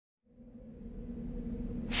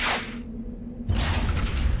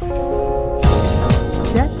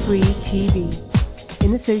Free TV,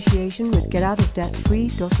 in association with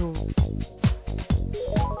getoutofdebtfree.org.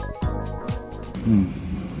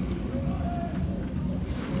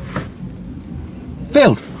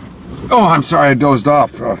 Failed. Oh, I'm sorry, I dozed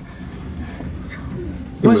off.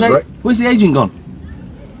 Where's the agent gone?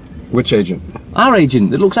 Which agent? Our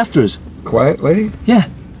agent that looks after us. Quiet lady? Yeah.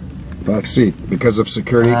 Back seat. Because of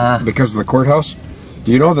security? Because of the courthouse?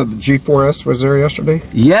 Do you know that the G4S was there yesterday?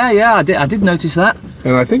 Yeah, I did notice that.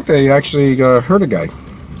 And I think they actually hurt a guy.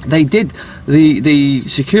 They did. The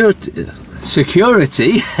security...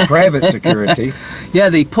 Private security. Yeah,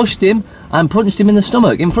 they pushed him and punched him in the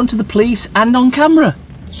stomach in front of the police and on camera.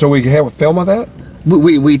 So we have a film of that?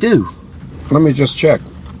 We do. Let me just check.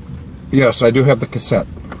 Yes, I do have the cassette.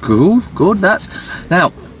 Good. That's...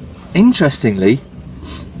 Now, interestingly,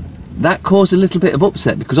 that caused a little bit of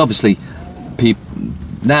upset because obviously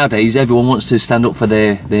nowadays everyone wants to stand up for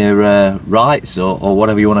their rights or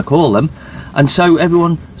whatever you want to call them, and so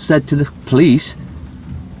everyone said to the police,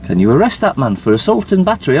 can you arrest that man for assault and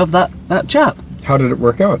battery of that chap? How did it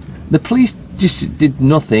work out? The police just did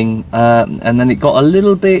nothing, and then it got a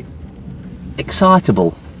little bit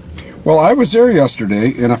excitable. Well, I was there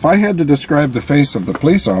yesterday, and if I had to describe the face of the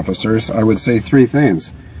police officers, I would say three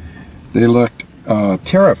things. They looked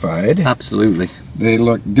terrified. Absolutely. They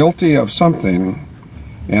looked guilty of something,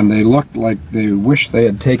 and they looked like they wished they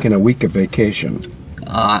had taken a week of vacation.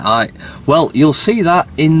 Well, you'll see that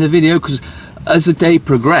in the video, because as the day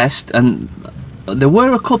progressed, and there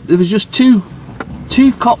were a couple, there was just two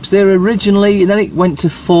cops there originally, and then it went to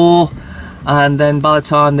 4, and then by the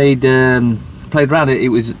time they'd played around it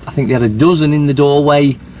was, I think they had a dozen in the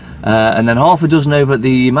doorway, and then half a dozen over at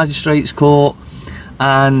the magistrates' court.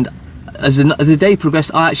 And as the day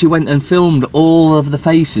progressed, I actually went and filmed all of the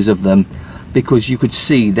faces of them, because you could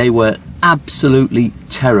see they were absolutely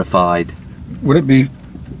terrified. Would it be...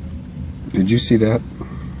 Did you see that?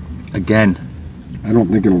 Again. I don't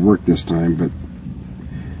think it'll work this time, but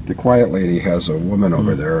the quiet lady has a woman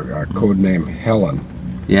over there, code name Helen.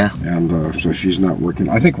 Yeah. And so she's not working.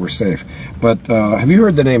 I think we're safe. But have you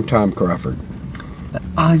heard the name Tom Crawford?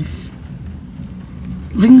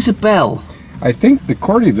 Rings a bell. I think the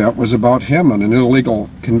court event was about him and an illegal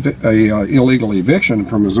eviction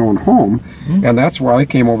from his own home, and that's why I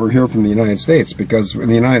came over here from the United States, because in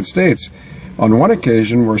the United States, on one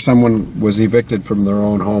occasion where someone was evicted from their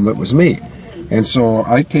own home, it was me. And so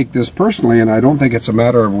I take this personally, and I don't think it's a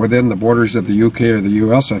matter of within the borders of the UK or the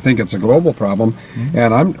US. I think it's a global problem,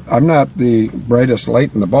 and I'm not the brightest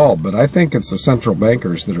light in the bulb, but I think it's the central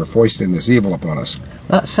bankers that are foisting this evil upon us.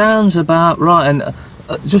 That sounds about right, and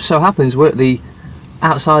just so happens we're at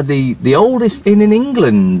outside the oldest inn in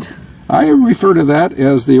England. I refer to that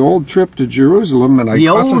as the old trip to Jerusalem, and off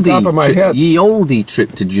the top of my head... Ye olde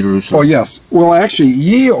trip to Jerusalem. Oh, yes. Well, actually,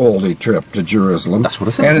 ye olde trip to Jerusalem. That's what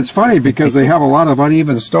I said. And it's funny, because they have a lot of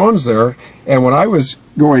uneven stones there, and when I was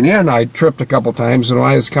going in, I tripped a couple times, and when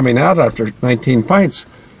I was coming out after 19 pints,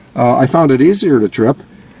 I found it easier to trip.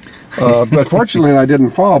 But fortunately, I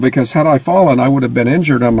didn't fall, because had I fallen, I would have been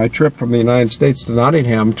injured on my trip from the United States to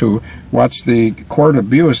Nottingham to watch the court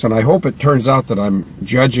abuse, and I hope it turns out that I'm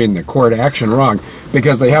judging the court action wrong,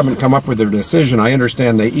 because they haven't come up with their decision. I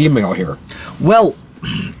understand they email here. Well,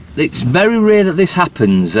 it's very rare that this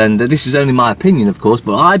happens, and this is only my opinion, of course,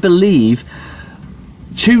 but I believe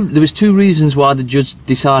there was two reasons why the judge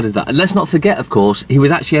decided that. And let's not forget, of course, he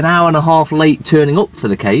was actually an hour and a half late turning up for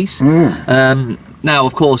the case. Now,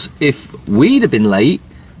 of course, if we'd have been late,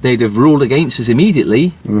 they'd have ruled against us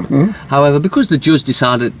immediately. However, because the judge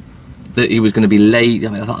decided that he was going to be late,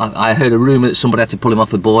 I heard a rumour that somebody had to pull him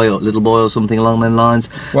off a little boy or something along those lines.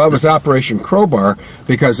 Well, it was Operation Crowbar,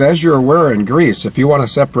 because as you're aware in Greece, if you want to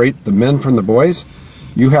separate the men from the boys,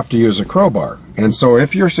 you have to use a crowbar. And so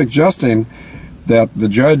if you're suggesting that the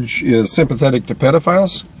judge is sympathetic to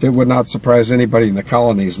pedophiles, it would not surprise anybody in the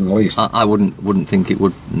colonies in the least. I wouldn't think it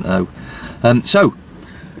would, no. So,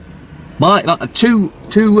 my two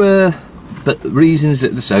reasons,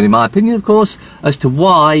 that's only my opinion, of course, as to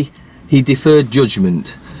why he deferred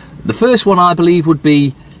judgment. The first one, I believe, would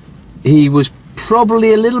be he was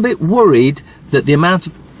probably a little bit worried that the amount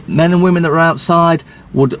of men and women that were outside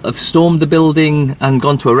would have stormed the building and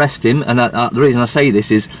gone to arrest him. And the reason I say this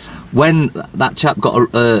is when that chap got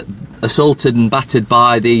assaulted and battered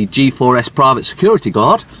by the G4S private security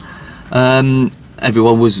guard,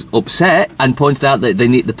 everyone was upset and pointed out that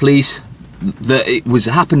the police that it was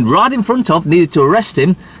happened right in front of needed to arrest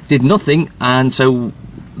him, did nothing, and so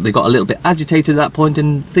they got a little bit agitated at that point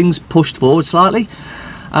and things pushed forward slightly.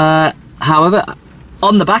 However,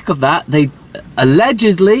 on the back of that, they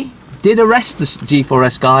allegedly did arrest the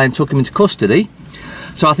G4S guy and took him into custody.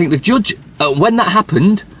 So I think the judge, when that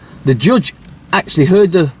happened, the judge actually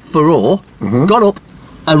heard the furore, got up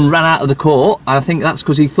and ran out of the court. And I think that's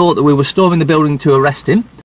because he thought that we were storming the building to arrest him.